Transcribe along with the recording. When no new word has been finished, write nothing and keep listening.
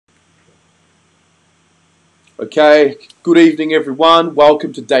Okay, good evening everyone.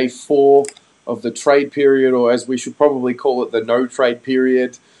 Welcome to day 4 of the trade period, or as we should probably call it, the no trade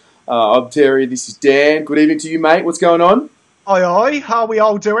period. I'm Terry, this is Dan. Good evening to you, mate. What's going on? Oi, oi. How are we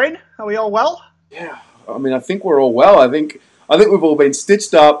all doing? Are we all well? Yeah, I think we're all well. I think we've all been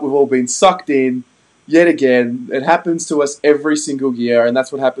stitched up, we've all been sucked in yet again. It happens to us every single year, and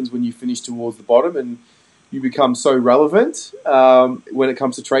that's what happens when you finish towards the bottom and you become so relevant when it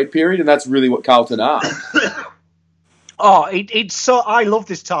comes to trade period, and that's really what Carlton are. It's so. I love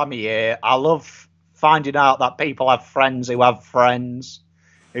this time of year. I love finding out that people have friends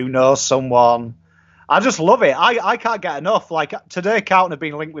who know someone. I just love it. I can't get enough. Like today, Carlton have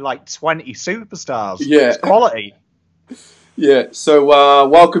been linked with like 20 superstars. Yeah. It's quality. Yeah, so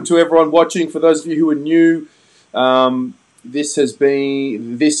welcome to everyone watching. For those of you who are new, this has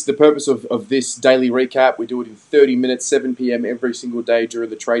been the purpose of this daily recap. We do it in 30 minutes, 7 p.m. every single day during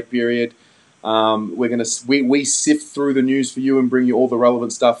the trade period. We sift through the news for you and bring you all the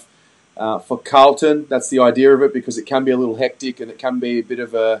relevant stuff for Carlton. That's the idea of it, because it can be a little hectic and it can be a bit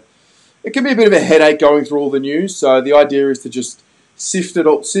of a headache going through all the news. So the idea is to just sift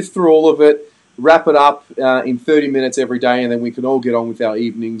through all of it, wrap it up in 30 minutes every day, and then we can all get on with our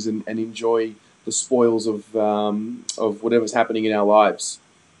evenings and enjoy the spoils of whatever's happening in our lives.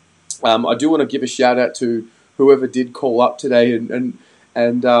 I do want to give a shout out to whoever did call up today and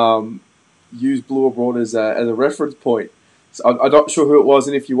use Blue Abroad as a reference point. So I'm not sure who it was,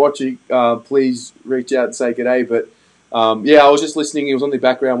 and if you're watching, please reach out and say g'day. But I was just listening. It was on the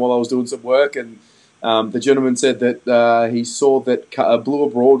background while I was doing some work, and the gentleman said that he saw that Blue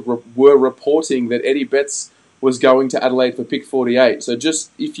Abroad were reporting that Eddie Betts was going to Adelaide for pick 48. So just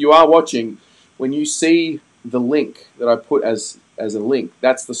if you are watching, when you see the link that I put as a link,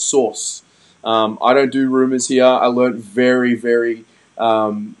 that's the source. I don't do rumours here. I learned very, very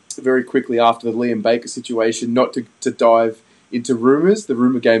quickly after the Liam Baker situation not to dive into rumours. The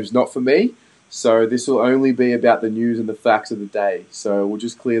rumour game's not for me. So this will only be about the news and the facts of the day. So we'll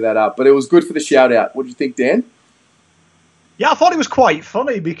just clear that up. But it was good for the shout-out. What do you think, Dan? Yeah, I thought it was quite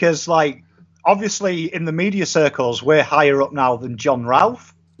funny because, like, obviously in the media circles, we're higher up now than John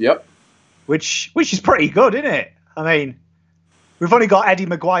Ralph. Yep. Which is pretty good, isn't it? I mean, we've only got Eddie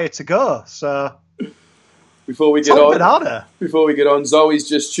Maguire to go, so... Before we get on, Zoe's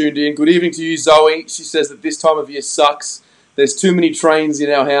just tuned in. Good evening to you, Zoe. She says that this time of year sucks. There's too many trains in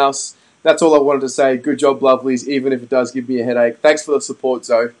our house. That's all I wanted to say. Good job, lovelies, even if it does give me a headache. Thanks for the support,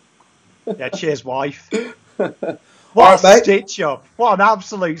 Zoe. Yeah, cheers, wife. What right, a stitch-up. What an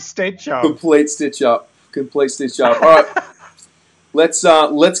absolute stitch-up. Complete stitch-up. All right,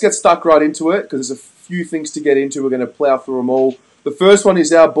 let's get stuck right into it, because there's a few things to get into. We're going to plough through them all. The first one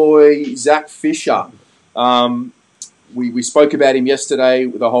is our boy, Zach Fisher. We spoke about him yesterday,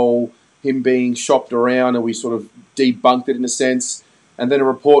 with the whole him being shopped around, and we sort of debunked it in a sense. And then a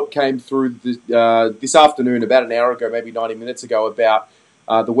report came through this afternoon, about an hour ago, maybe 90 minutes ago, about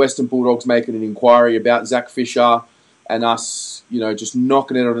the Western Bulldogs making an inquiry about Zach Fisher and us, just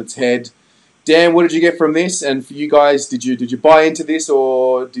knocking it on its head. Dan, what did you get from this? And for you guys, did you buy into this,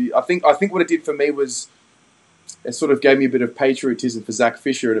 or I think what it did for me was it sort of gave me a bit of patriotism for Zach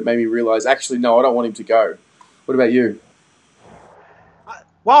Fisher, and it made me realise, actually, no, I don't want him to go. What about you?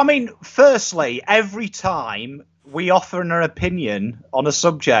 Well, I mean, firstly, every time we offer an opinion on a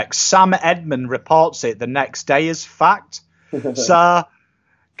subject, Sam Edmund reports it the next day as fact. So,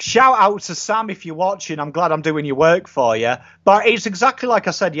 shout out to Sam if you're watching. I'm glad I'm doing your work for you. But it's exactly like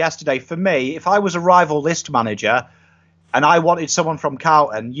I said yesterday. For me, if I was a rival list manager and I wanted someone from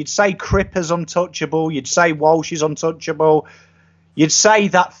Carlton, you'd say Cripper's untouchable. You'd say Walsh is untouchable. You'd say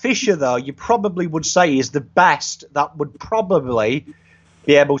that Fisher, though, you probably would say is the best that would probably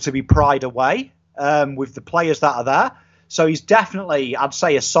be able to be pried away with the players that are there. So he's definitely, I'd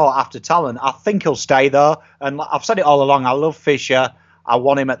say, a sought-after talent. I think he'll stay, though. And I've said it all along, I love Fisher. I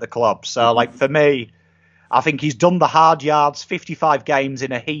want him at the club. So, for me, I think he's done the hard yards, 55 games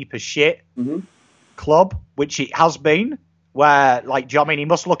in a heap of shit club, which it has been, where, he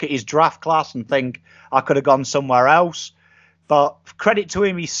must look at his draft class and think, I could have gone somewhere else. But credit to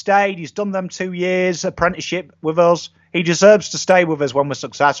him, he stayed. He's done them 2 years apprenticeship with us. He deserves to stay with us when we're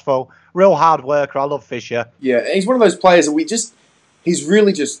successful. Real hard worker. I love Fisher. Yeah, he's one of those players that he's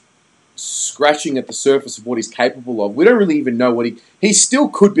really just scratching at the surface of what he's capable of. We don't really even know what he still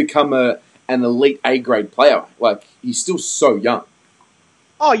could become an elite A-grade player. He's still so young.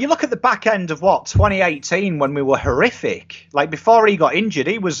 Oh, you look at the back end of 2018 when we were horrific. Like before he got injured,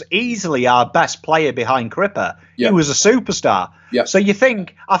 he was easily our best player behind Cripper. He was a superstar. So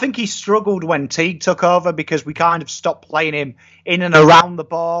I think he struggled when Teague took over because we kind of stopped playing him in and around the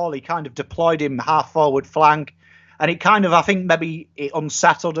ball. He kind of deployed him half forward flank. And it kind of, I think maybe it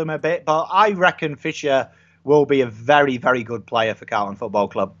unsettled him a bit. But I reckon Fisher will be a very, very good player for Carlton Football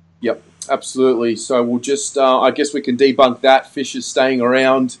Club. Yep, absolutely. So we'll just, I guess we can debunk that. Fisher's staying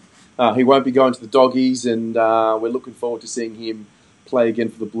around. He won't be going to the Doggies, and we're looking forward to seeing him play again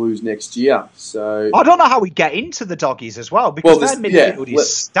for the Blues next year. So I don't know how we get into the Doggies as well, because their midfield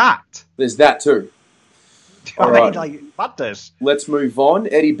is stacked. There's that too. Madness. Let's move on.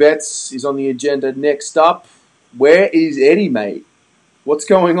 Eddie Betts is on the agenda next up. Where is Eddie, mate? What's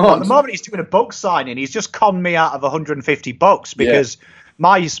going on? Well, at the moment, he's doing a book signing. He's just conned me out of $150 because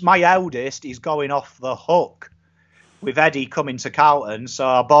my eldest is going off the hook with Eddie coming to Carlton. So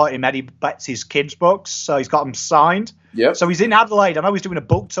I bought him Eddie Betts' kids' books. So he's got them signed. Yep. So he's in Adelaide. I know he's doing a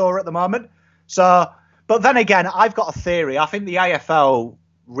book tour at the moment. So, but then again, I've got a theory. I think the AFL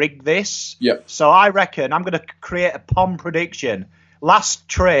rigged this. Yep. So I reckon I'm going to create a POM prediction. Last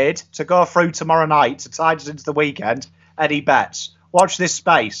trade to go through tomorrow night to tide us into the weekend, Eddie Betts. Watch this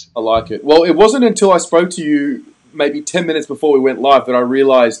space. I like it. Well, it wasn't until I spoke to you maybe 10 minutes before we went live that I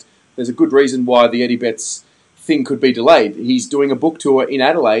realised there's a good reason why the Eddie Betts thing could be delayed. He's doing a book tour in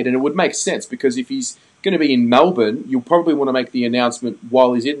Adelaide, and it would make sense because if he's going to be in Melbourne, you'll probably want to make the announcement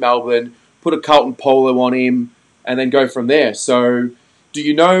while he's in Melbourne, put a Carlton polo on him, and then go from there. So, do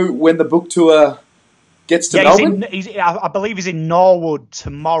you know when the book tour gets to Melbourne? I believe he's in Norwood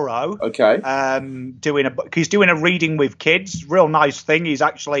tomorrow. Okay. He's doing a reading with kids. Real nice thing. He's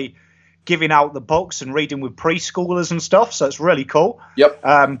actually giving out the books and reading with preschoolers and stuff. So it's really cool. Yep.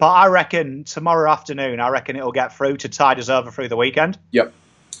 But I reckon tomorrow afternoon, it'll get through to tide us over through the weekend. Yep.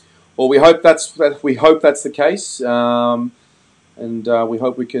 Well, we hope that's the case, and we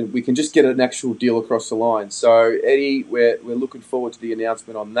hope we can just get an actual deal across the line. So Eddie, we're looking forward to the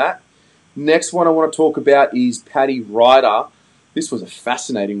announcement on that. Next one I want to talk about is Paddy Ryder. This was a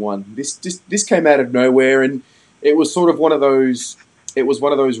fascinating one. This came out of nowhere, and it was sort of one of those. It was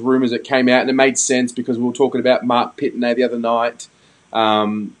one of those rumours that came out, and it made sense because we were talking about Mark Pitney the other night.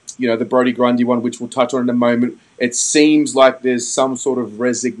 The Brodie Grundy one, which we'll touch on in a moment. It seems like there's some sort of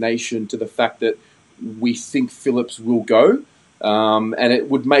resignation to the fact that we think Phillips will go, and it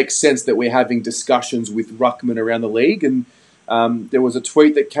would make sense that we're having discussions with ruckman around the league. And there was a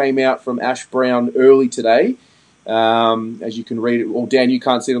tweet that came out from Ash Brown early today, as you can read it. Well, Dan, you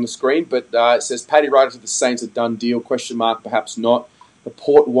can't see it on the screen, but it says, Paddy Ryder to the Saints, a done deal, ? Perhaps not. The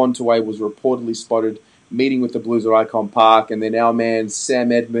Port Wantaway was reportedly spotted meeting with the Blues at Icon Park, and then our man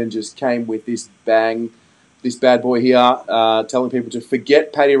Sam Edmund just came with this bad boy here, telling people to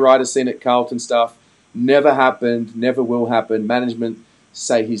forget Paddy Ryder seen at Carlton stuff. Never happened, never will happen. Management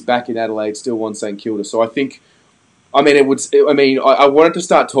say he's back in Adelaide, still wants St Kilda. So I wanted to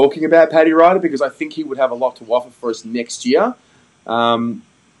start talking about Paddy Ryder because I think he would have a lot to offer for us next year.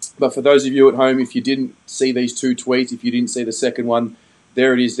 But for those of you at home, if you didn't see these two tweets, if you didn't see the second one,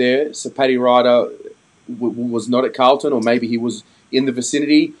 there it is there. So Paddy Ryder was not at Carlton, or maybe he was in the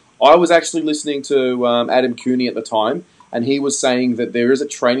vicinity. I was actually listening to Adam Cooney at the time, and he was saying that there is a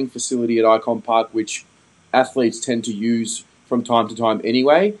training facility at Icon Park which athletes tend to use from time to time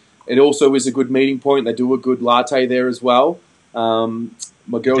anyway. It also is a good meeting point. They do a good latte there as well.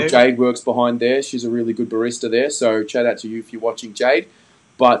 My girl Jade works behind there. She's a really good barista there, so shout out to you if you're watching, Jade.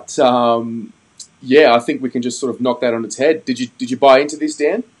 But I think we can just sort of knock that on its head. Did you buy into this,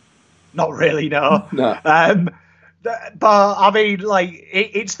 Dan? Not really, no. No. But I mean,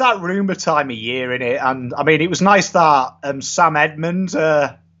 it's that rumour time of year, innit? And I mean, it was nice that Sam Edmund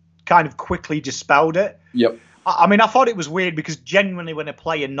kind of quickly dispelled it. Yep. I mean, I thought it was weird because genuinely when a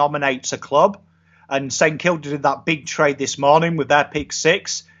player nominates a club, and St Kilda did that big trade this morning with their pick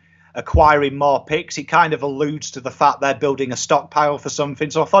 6, acquiring more picks, it kind of alludes to the fact they're building a stockpile for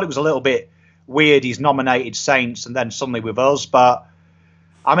something. So I thought it was a little bit weird he's nominated Saints and then suddenly with us. But,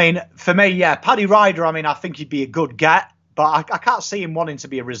 I mean, for me, Paddy Ryder, I mean, I think he'd be a good get, but I can't see him wanting to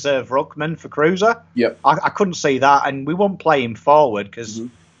be a reserve ruckman for Cruiser. Yep. I couldn't see that, and we won't play him forward because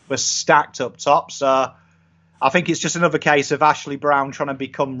we're stacked up top. So I think it's just another case of Ashley Brown trying to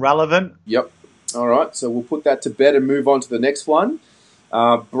become relevant. Yep. All right, so we'll put that to bed and move on to the next one.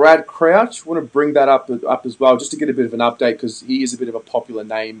 Brad Crouch, want to bring that up as well, just to get a bit of an update because he is a bit of a popular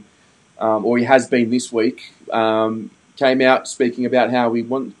name, or he has been this week. Came out speaking about how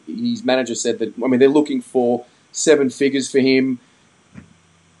his manager said that, I mean, they're looking for 7 figures for him.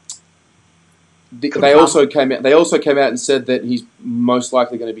 They also came out. They also came out and said that he's most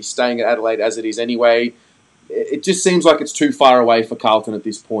likely going to be staying at Adelaide as it is anyway. It just seems like it's too far away for Carlton at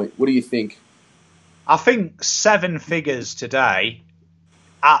this point. What do you think? I think 7 figures today,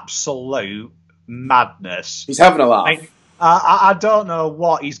 absolute madness. He's having a laugh. I don't know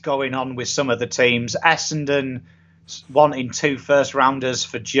what is going on with some of the teams. Essendon wanting 2 first-rounders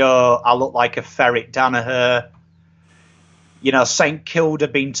for Joe. I look like a ferret Danaher. You know, St Kilda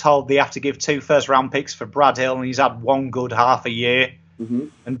being told they have to give 2 first-round picks for Brad Hill, and he's had 1 good half a year. Mm-hmm.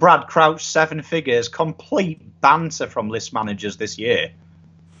 And Brad Crouch, 7 figures, complete banter from list managers this year.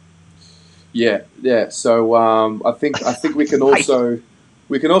 Yeah. So I think we can also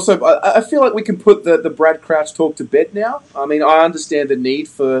I feel like we can put the Brad Crouch talk to bed now. I mean, I understand the need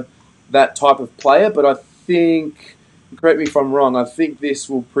for that type of player, but I think, correct me if I'm wrong, I think this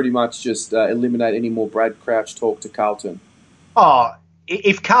will pretty much just eliminate any more Brad Crouch talk to Carlton. Oh,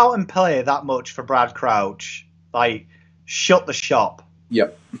 if Carlton play that much for Brad Crouch, like, shut the shop.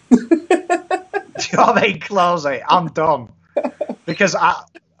 Yep. They close it. I'm done. Because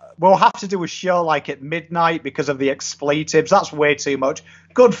we'll have to do a show like at midnight because of the expletives. That's way too much.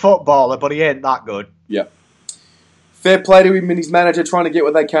 Good footballer, but he ain't that good. Yep. Fair play to him and his manager trying to get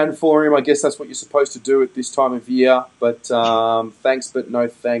what they can for him. I guess that's what you're supposed to do at this time of year. But thanks, but no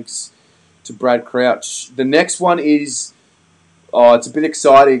thanks to Brad Crouch. The next one is... Oh, it's a bit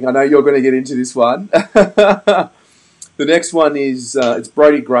exciting. I know you're going to get into this one. The next one is it's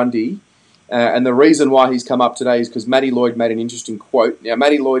Brodie Grundy. And the reason why he's come up today is because Matty Lloyd made an interesting quote. Now,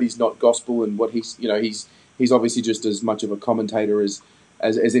 Matty Lloyd is not gospel, and what he's obviously just as much of a commentator as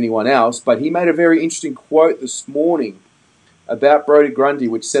anyone else. But he made a very interesting quote this morning about Brodie Grundy,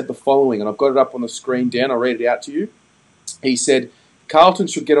 which said the following, and I've got it up on the screen, Dan. I'll read it out to you. He said, Carlton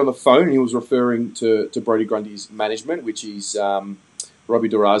should get on the phone. He was referring to Brodie Grundy's management, which is Robbie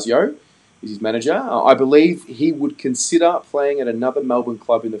D'Orazio. Is his manager. I believe he would consider playing at another Melbourne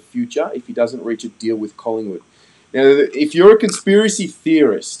club in the future if he doesn't reach a deal with Collingwood. Now, if you're a conspiracy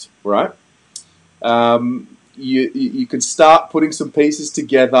theorist, right, you can start putting some pieces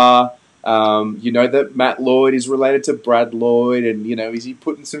together. You know that Matt Lloyd is related to Brad Lloyd, and you know, is he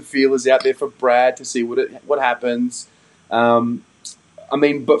putting some feelers out there for Brad to see what happens? I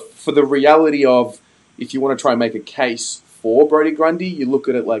mean, but for the reality of, if you want to try and make a case for Brodie Grundy, you look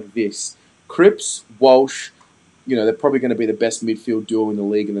at it like this. Cripps, Walsh, you know, they're probably going to be the best midfield duo in the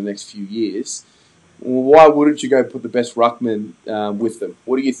league in the next few years. Why wouldn't you go put the best ruckman with them?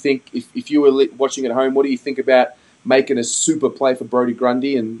 What do you think, if you were watching at home, what do you think about making a super play for Brodie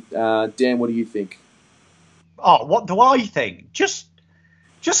Grundy? And Dan, what do you think? Oh, what do I think? Just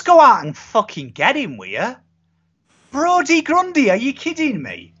go out and fucking get him, will you? Brodie Grundy, are you kidding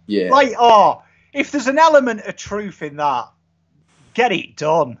me? Yeah. Like, if there's an element of truth in that, get it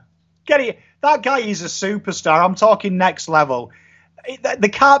done. That guy is a superstar. I'm talking next level. There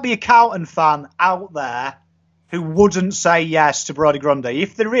can't be a Carlton fan out there who wouldn't say yes to Brodie Grundy.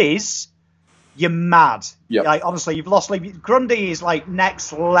 If there is, you're mad. Yep. Like, honestly, you've lost. Like, Grundy is like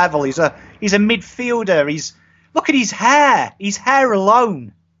next level. He's a midfielder. Look at his hair. His hair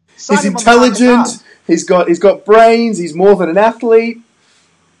alone. He's intelligent. He's got brains. He's more than an athlete.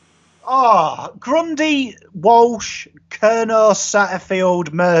 Oh, Grundy, Walsh, Curnow,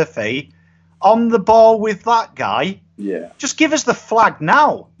 Satterfield, Murphy on the ball with that guy. Yeah. Just give us the flag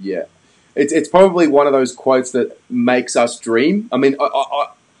now. Yeah. It's probably one of those quotes that makes us dream. I mean,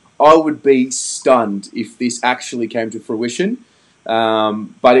 I would be stunned if this actually came to fruition.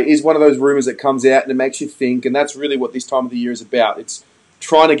 But it is one of those rumours that comes out and it makes you think, and that's really what this time of the year is about. It's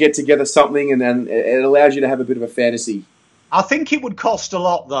trying to get together something, and then it allows you to have a bit of a fantasy. I think it would cost a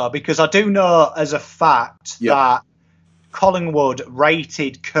lot, though, because I do know as a fact that Collingwood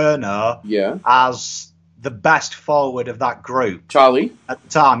rated Curnow as the best forward of that group. Charlie? At the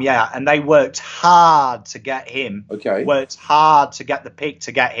time, yeah. And they worked hard to get him. Okay. Worked hard to get the pick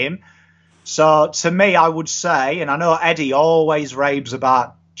to get him. So, to me, I would say, and I know Eddie always raves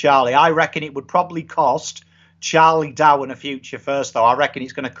about Charlie, I reckon it would probably cost Charlie Dowen a future first, though. I reckon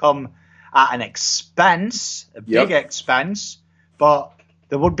it's going to come at an expense, a big expense, but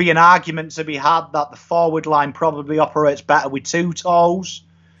there would be an argument to be had that the forward line probably operates better with 2 toes.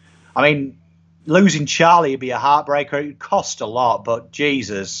 I mean, losing Charlie would be a heartbreaker. It would cost a lot, but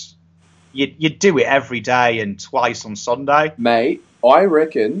Jesus, you'd do it every day and twice on Sunday. Mate, I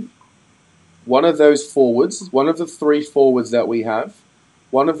reckon one of those forwards, one of the 3 forwards that we have,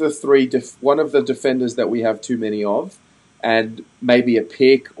 one of the defenders that we have too many of, and maybe a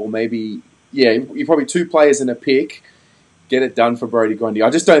pick, or maybe, you're probably 2 players and a pick, get it done for Brodie Grundy.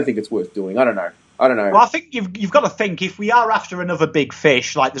 I just don't think it's worth doing. I don't know. I don't know. Well, I think you've got to think, if we are after another big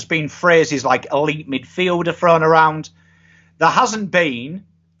fish, like there's been phrases like elite midfielder thrown around, there hasn't been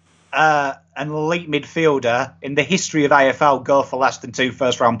an elite midfielder in the history of AFL go for less than 2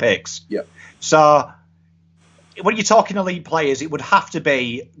 first-round picks. Yeah. So when you're talking elite players, it would have to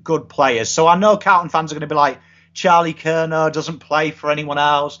be good players. So I know Carlton fans are going to be like, Charlie Curnow doesn't play for anyone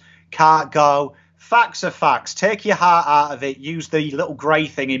else, can't go. Facts are facts. Take your heart out of it. Use the little grey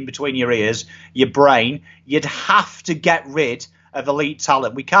thing in between your ears, your brain. You'd have to get rid of elite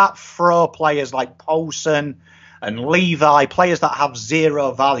talent. We can't throw players like Paulson and Levi, players that have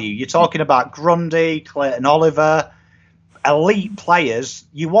zero value. You're talking about Grundy, Clayton Oliver, elite players.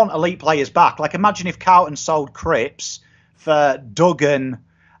 You want elite players back. Like, imagine if Carlton sold Cripps for Duggan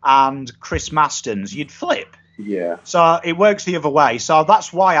and Chris Mastons. You'd flip. Yeah. So it works the other way. So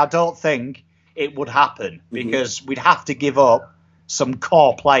that's why I don't think it would happen, because we'd have to give up some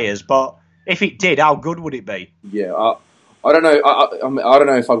core players. But if it did, how good would it be? Yeah, I don't know. I don't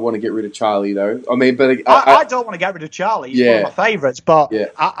know if I'd want to get rid of Charlie though. I mean, but I don't want to get rid of Charlie. He's one of my favourites. But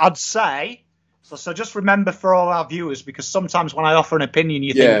I'd say so. Just remember for all our viewers, because sometimes when I offer an opinion,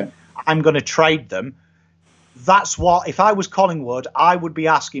 you think I'm going to trade them. That's what, if I was Collingwood, I would be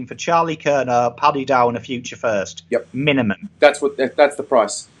asking for Charlie Curnow, Paddy Dow, and a future first. Yep, minimum. That's the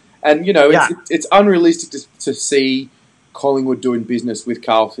price. And, you know, it's unrealistic to see Collingwood doing business with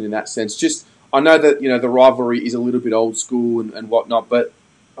Carlton in that sense. Just, I know that, you know, the rivalry is a little bit old school and whatnot, but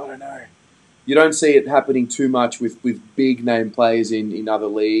I don't know. You don't see it happening too much with big name players in other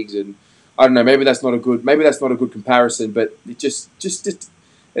leagues, and I don't know. Maybe that's not a good comparison, but it just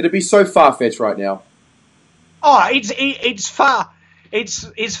it'd be so far fetched right now. Oh, it's far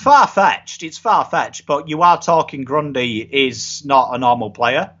fetched. It's far fetched, but you are talking Grundy is not a normal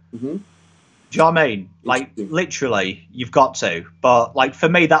player. Mm-hmm. Do you know what I mean? Like, literally, you've got to. But like, for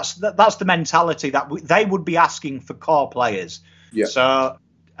me, that's the mentality that they would be asking for core players. Yeah. So,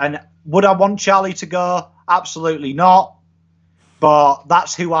 and would I want Charlie to go? Absolutely not. But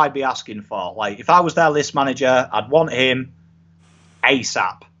that's who I'd be asking for. Like, if I was their list manager, I'd want him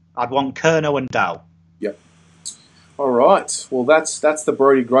ASAP. I'd want Curnow and Dow. Yep. All right. Well, that's the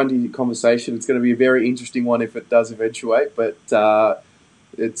Brodie Grundy conversation. It's going to be a very interesting one if it does eventuate, but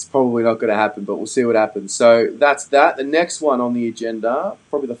it's probably not going to happen, but we'll see what happens. So that's that. The next one on the agenda,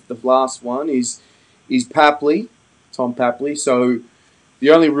 probably the last one, is Papley, Tom Papley. So the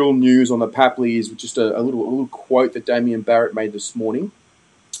only real news on the Papley is just a little quote that Damien Barrett made this morning,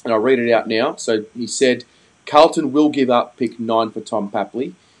 and I'll read it out now. So he said, Carlton will give up pick 9 for Tom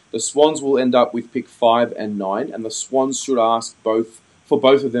Papley. The Swans will end up with pick 5 and 9, and the Swans should ask both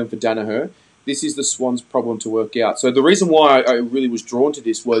of them for Danaher. This is the Swans' problem to work out. So the reason why I really was drawn to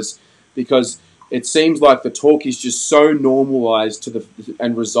this was because it seems like the talk is just so normalised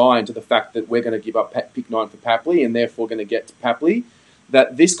and resigned to the fact that we're going to give up pick 9 for Papley and therefore going to get to Papley,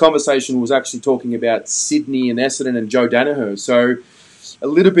 that this conversation was actually talking about Sydney and Essendon and Joe Danaher. So a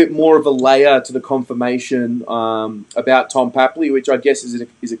little bit more of a layer to the confirmation about Tom Papley, which I guess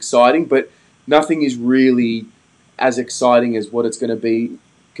is exciting, but nothing is really as exciting as what it's going to be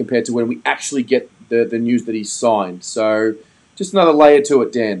compared to when we actually get the news that he's signed. So just another layer to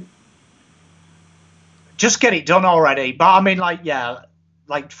it, Dan. Just get it done already. But I mean,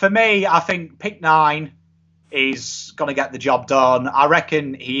 for me, I think pick 9 is going to get the job done. I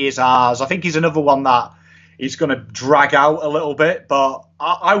reckon he is ours. I think he's another one that he's going to drag out a little bit, but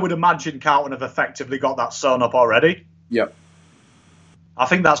I would imagine Carlton have effectively got that sewn up already. Yep. I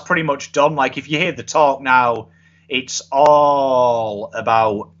think that's pretty much done. Like, if you hear the talk now, it's all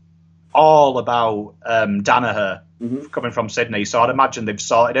about Danaher coming from Sydney. So I'd imagine they've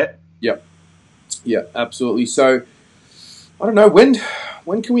sorted it. Yep. Yeah, absolutely. So I don't know, when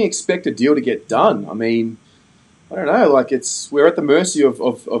can we expect a deal to get done? I mean, I don't know. Like, we're at the mercy of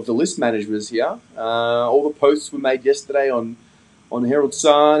the list managers here. All the posts were made yesterday on Herald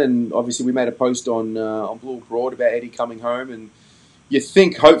Sun, and obviously we made a post on Blue Broad about Eddie coming home. And you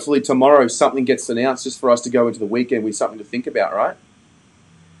think hopefully tomorrow something gets announced just for us to go into the weekend with something to think about, right?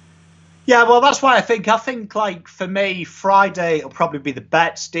 Yeah, well, that's why I think like, for me, Friday it'll probably be the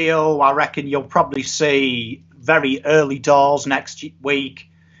Betts deal. I reckon you'll probably see very early doors next week.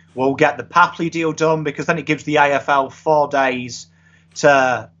 We'll get the Papley deal done, because then it gives the AFL 4 days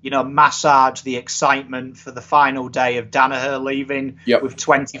to, massage the excitement for the final day of Danaher leaving with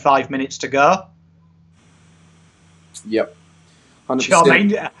 25 minutes to go. Yep. 100%. Do you know what I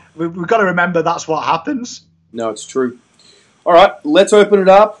mean? We've got to remember that's what happens. No, it's true. All right, let's open it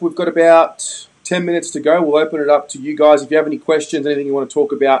up. We've got about 10 minutes to go. We'll open it up to you guys. If you have any questions, anything you want to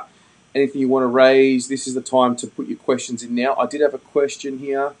talk about, anything you want to raise, this is the time to put your questions in now. I did have a question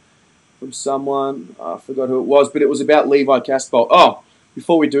here from someone. I forgot who it was, but it was about Levi Casbolt. Oh,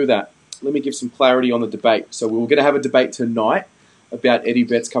 before we do that, let me give some clarity on the debate. So we were going to have a debate tonight about Eddie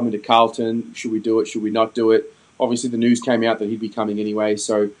Betts coming to Carlton. Should we do it? Should we not do it? Obviously, the news came out that he'd be coming anyway,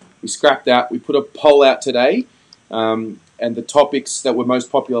 so we scrapped that. We put a poll out today, and the topics that were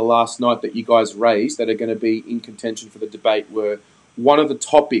most popular last night that you guys raised that are going to be in contention for the debate were, one of the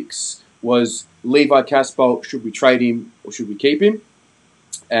topics was Levi Casbolt, should we trade him or should we keep him?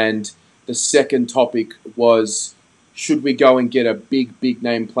 And the second topic was, should we go and get a big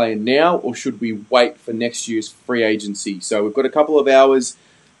name player now, or should we wait for next year's free agency? So we've got a couple of hours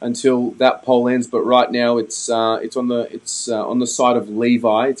until that poll ends, but right now it's on the side of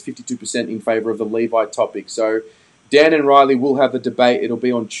Levi. It's 52% in favour of the Levi topic. So Dan and Riley will have the debate. It'll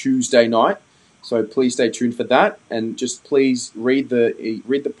be on Tuesday night. So please stay tuned for that, and just please read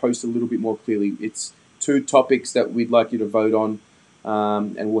the post a little bit more clearly. It's two topics that we'd like you to vote on,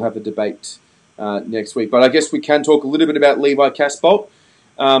 and we'll have the debate next week. But I guess we can talk a little bit about Levi Casbolt.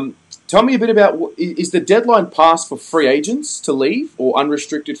 Tell me a bit about, is the deadline passed for free agents to leave, or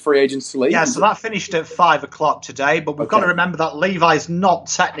unrestricted free agents to leave? Yeah, so that finished at 5 o'clock today, but we've got to remember that Levi's not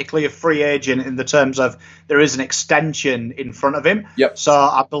technically a free agent in the terms of there is an extension in front of him. Yep. So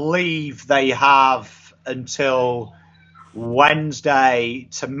I believe they have until Wednesday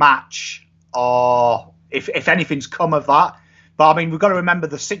to match, or if anything's come of that. But I mean, we've got to remember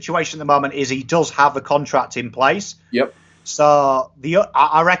the situation at the moment is he does have a contract in place. Yep. So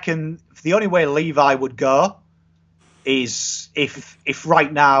I reckon the only way Levi would go is if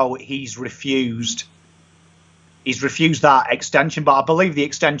right now he's refused that extension. But I believe the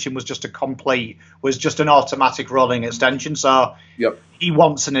extension was just an automatic rolling extension. So yep. He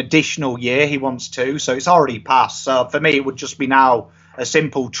wants an additional year. He wants two. So it's already passed. So for me, it would just be now a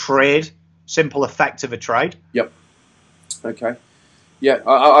simple effect of a trade. Yep. Okay. Yeah,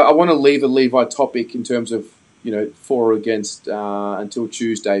 I want to leave the Levi topic in terms of, for or against until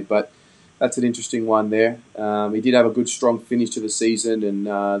Tuesday, but that's an interesting one there. He did have a good, strong finish to the season, and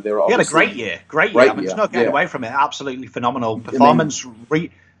he had a great year. I mean, there's no getting away from it. Absolutely phenomenal performance.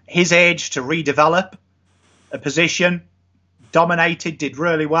 His age to redevelop a position, dominated, did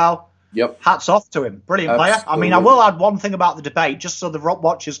really well. Yep. Hats off to him. Brilliant player. I mean, I will add one thing about the debate, just so the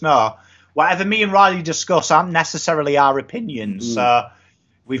watchers know. Whatever me and Riley discuss aren't necessarily our opinions.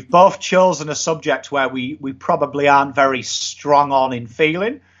 We've both chosen a subject where we probably aren't very strong on in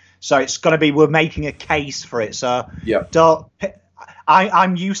feeling. So it's going to be, we're making a case for it. So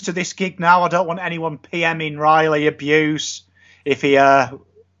I'm used to this gig now. I don't want anyone PMing Riley abuse if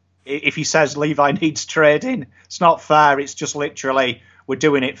he says Levi needs trading. It's not fair. It's just literally we're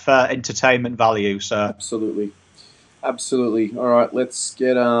doing it for entertainment value. So Absolutely. All right, let's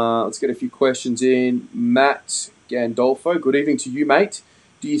get a few questions in. Matt Gandolfo, good evening to you, mate.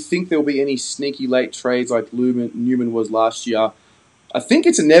 Do you think there will be any sneaky late trades like Newman was last year? I think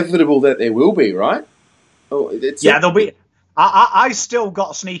it's inevitable that there will be, right? There'll be. I still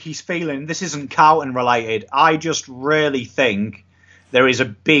got a sneaky feeling. This isn't Carlton related. I just really think there is a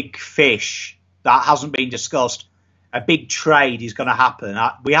big fish that hasn't been discussed. A big trade is going to happen.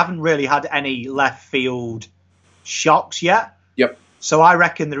 We haven't really had any left field shocks yet. Yep. So I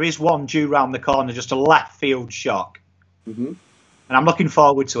reckon there is one due round the corner, just a left field shock. Mm-hmm. And I'm looking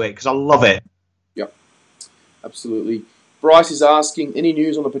forward to it because I love it. Yep. Absolutely. Bryce is asking, any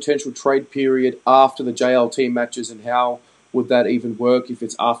news on the potential trade period after the JLT matches, and how would that even work if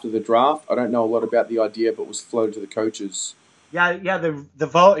it's after the draft? I don't know a lot about the idea, but was floated to the coaches. Yeah, they're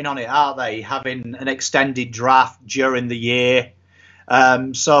voting on it, aren't they? Having an extended draft during the year.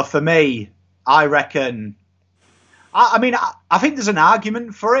 So for me, I reckon... I think there's an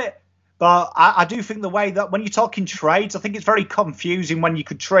argument for it, but I do think the way that when you're talking trades, I think it's very confusing when you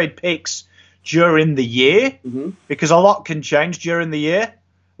could trade picks during the year, because a lot can change during the year.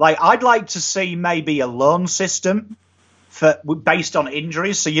 Like, I'd like to see maybe a loan system based on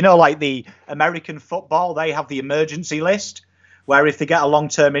injuries. So, like the American football, they have the emergency list, where if they get a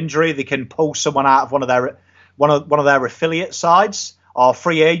long-term injury, they can pull someone out of one of their affiliate sides or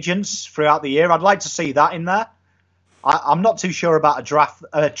free agents throughout the year. I'd like to see that in there. I'm not too sure about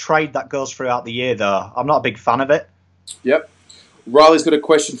a trade that goes throughout the year, though. I'm not a big fan of it. Yep. Riley's got a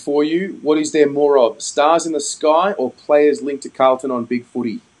question for you. What is there more of, stars in the sky or players linked to Carlton on Big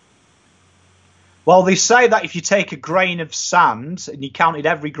Footy? Well, they say that if you take a grain of sand and you counted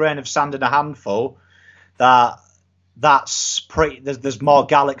every grain of sand in a handful, that's there's more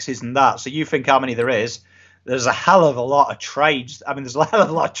galaxies than that. So you think how many there is. There's a hell of a lot of trades. I mean, there's a hell of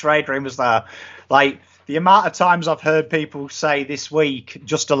a lot of trade rumors there. Like, the amount of times I've heard people say this week,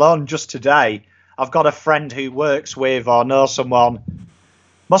 just today, I've got a friend who works with or knows someone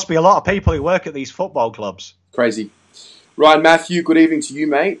Must be a lot of people who work at these football clubs. Crazy. Ryan Matthew, good evening to you,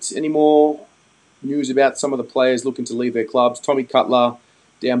 mate. Any more news about some of the players looking to leave their clubs? Tommy Cutler,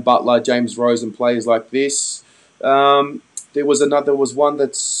 Dan Butler, James Rose, and players like this. There was one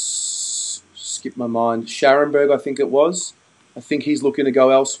that's skipped my mind. Scharenberg, I think it was. I think he's looking to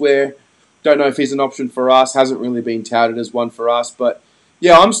go elsewhere. Don't know if he's an option for us. Hasn't really been touted as one for us. But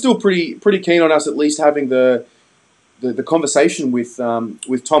yeah, I'm still pretty keen on us at least having the conversation with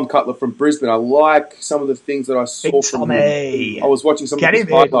Tom Cutler from Brisbane. I like some of the things that I saw from him. I was watching some of his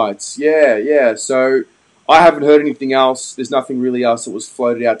highlights. Yeah. So I haven't heard anything else. There's nothing really else that was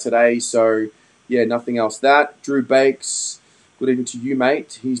floated out today. So yeah, nothing else. That Drew Bakes. Good evening to you,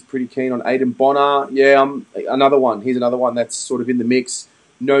 mate. He's pretty keen on Aidan Bonner. Yeah, another one. He's another one that's sort of in the mix.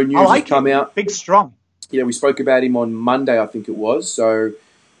 No news has come out. Big strong. Yeah, we spoke about him on Monday, I think it was. So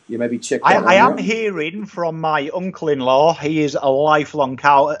yeah, maybe check that I am hearing from my uncle-in-law. He is a lifelong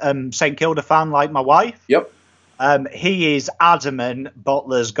St Kilda fan, like my wife. Yep. He is adamant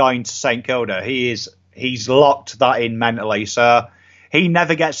Butler's going to St Kilda. He's locked that in mentally. So he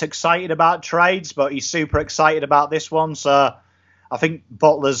never gets excited about trades, but he's super excited about this one. So I think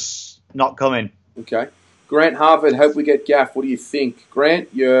Butler's not coming. Okay. Grant Harvard, hope we get Gaff. What do you think? Grant,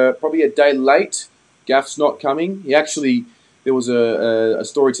 you're probably a day late. Gaff's not coming. There was a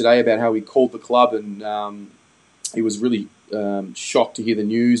story today about how he called the club and he was really shocked to hear the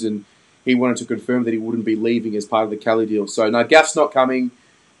news, and he wanted to confirm that he wouldn't be leaving as part of the Kelly deal. So no, Gaff's not coming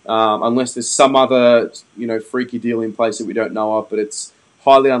unless there's some other freaky deal in place that we don't know of, but it's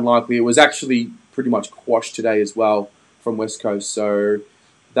highly unlikely. It was actually pretty much quashed today as well from West Coast. So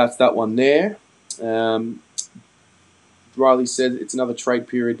that's that one there. Riley said it's another trade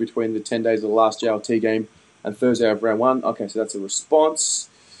period between the 10 days of the last JLT game and Thursday of round one. Okay, so that's a response.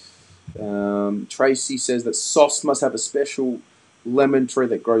 Tracy says that Sauce must have a special lemon tree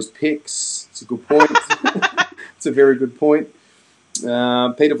that grows picks. It's a good point. It's a very good point.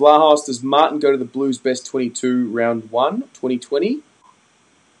 Peter Vlahos, does Martin go to the Blues Best 22 round 1, 2020?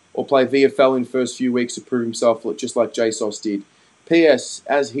 Or play VFL in first few weeks to prove himself just like J Sauce did? P.S.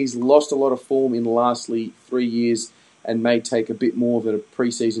 As he's lost a lot of form in the last 3 years and may take a bit more than a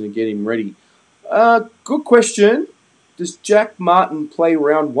pre-season to get him ready. Good question. Does Jack Martin play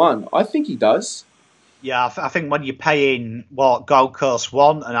round 1? I think he does. Yeah, I think when you're paying what Gold Coast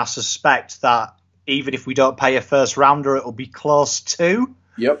want, and I suspect that even if we don't pay a first rounder, it'll be close to.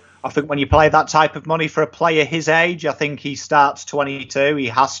 Yep. I think when you play that type of money for a player his age, I think he starts 22. He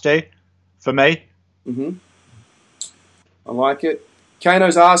has to, for me. Mm-hmm. I like it.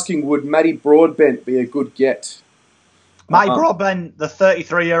 Kano's asking, would Matty Broadbent be a good get? Matty Broadbent, the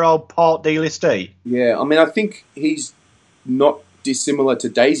 33-year-old Port delistee. Yeah, I mean, I think he's not dissimilar to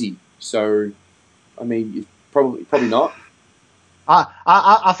Daisy. So, I mean, probably not.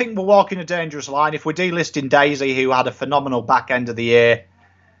 I think we're walking a dangerous line. If we're delisting Daisy, who had a phenomenal back end of the year,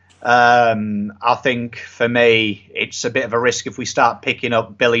 I think, for me, it's a bit of a risk if we start picking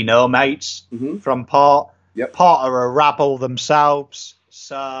up Billy No Mates from Port. Yep. Port are a rabble themselves.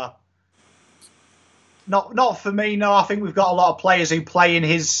 So, not for me, no. I think we've got a lot of players who play in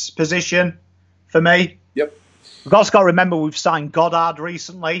his position, for me. Yep. We've also got to remember we've signed Goddard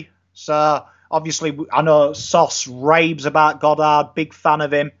recently. So, obviously, I know Sauce raves about Goddard, big fan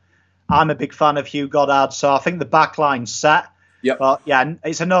of him. I'm a big fan of Hugh Goddard, so I think the backline's set. Yep. But, yeah,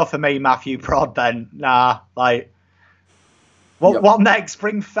 it's a no for me, Matthew Broadbent. Nah, what next?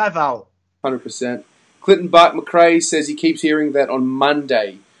 Bring Fev out. 100%. Clinton Bart McRae says he keeps hearing that on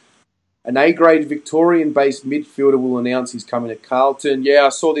Monday an A-grade Victorian-based midfielder will announce he's coming to Carlton. Yeah, I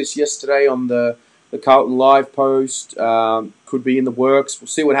saw this yesterday on the Carlton Live post. Could be in the works. We'll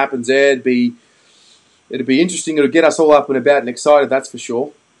see what happens there. It'd be interesting. It'll get us all up and about and excited, that's for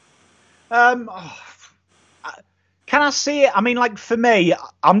sure. Can I see it? I mean, for me,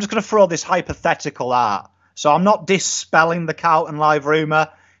 I'm just going to throw this hypothetical out. So I'm not dispelling the Carlton Live rumour.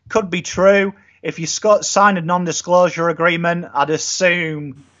 Could be true. If you sign a non-disclosure agreement, I'd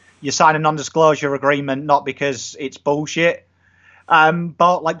assume you sign a non-disclosure agreement not because it's bullshit.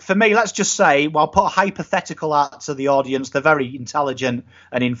 But for me, let's just say, I'll put a hypothetical out to the audience. They're very intelligent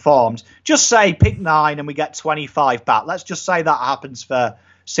and informed. Just say pick 9 and we get 25 back. Let's just say that happens for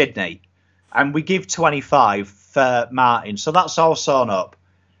Sydney. And we give 25 for Martin. So that's all sewn up.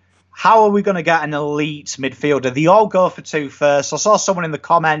 How are we going to get an elite midfielder? They all go for 2 first. I saw someone in the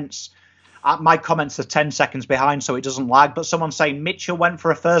comments. My comments are 10 seconds behind, so it doesn't lag. But someone saying Mitchell went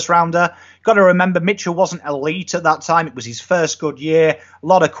for a first rounder. Got to remember, Mitchell wasn't elite at that time. It was his first good year. A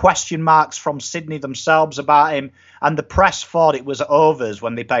lot of question marks from Sydney themselves about him. And the press thought it was overs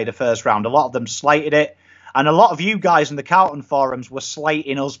when they paid a first round. A lot of them slated it. And a lot of you guys in the Carlton forums were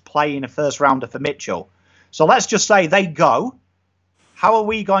slating us playing a first rounder for Mitchell. So let's just say they go. How are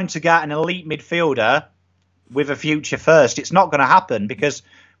we going to get an elite midfielder with a future first? It's not going to happen because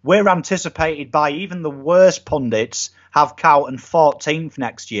we're anticipated by even the worst pundits have Carlton 14th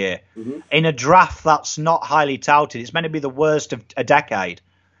next year in a draft that's not highly touted. It's meant to be the worst of a decade.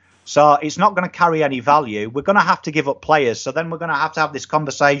 So it's not going to carry any value. We're going to have to give up players. So then we're going to have this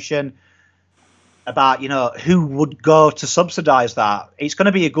conversation about, who would go to subsidise that. It's going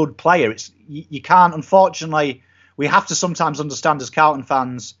to be a good player. You can't, unfortunately, we have to sometimes understand as Carlton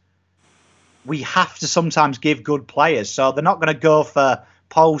fans, we have to sometimes give good players. So they're not going to go for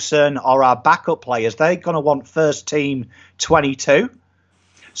Poulsen or our backup players. They're going to want first team 22.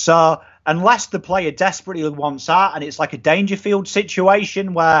 So unless the player desperately wants that and it's like a Dangerfield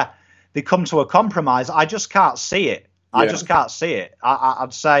situation where they come to a compromise, I just can't see it. I just can't see it.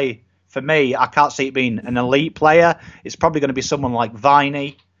 I'd say, for me, I can't see it being an elite player. It's probably going to be someone like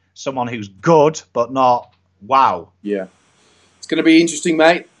Viney, someone who's good but not wow. Yeah. It's going to be interesting,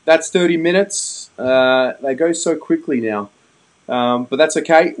 mate. That's 30 minutes. They go so quickly now. But that's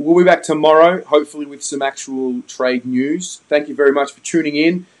okay. We'll be back tomorrow, hopefully with some actual trade news. Thank you very much for tuning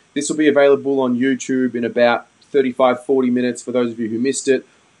in. This will be available on YouTube in about 35, 40 minutes for those of you who missed it,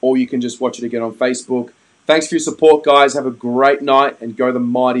 or you can just watch it again on Facebook. Thanks for your support, guys. Have a great night and go the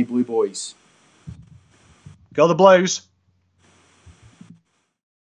mighty Blue Boys. Go the Blues.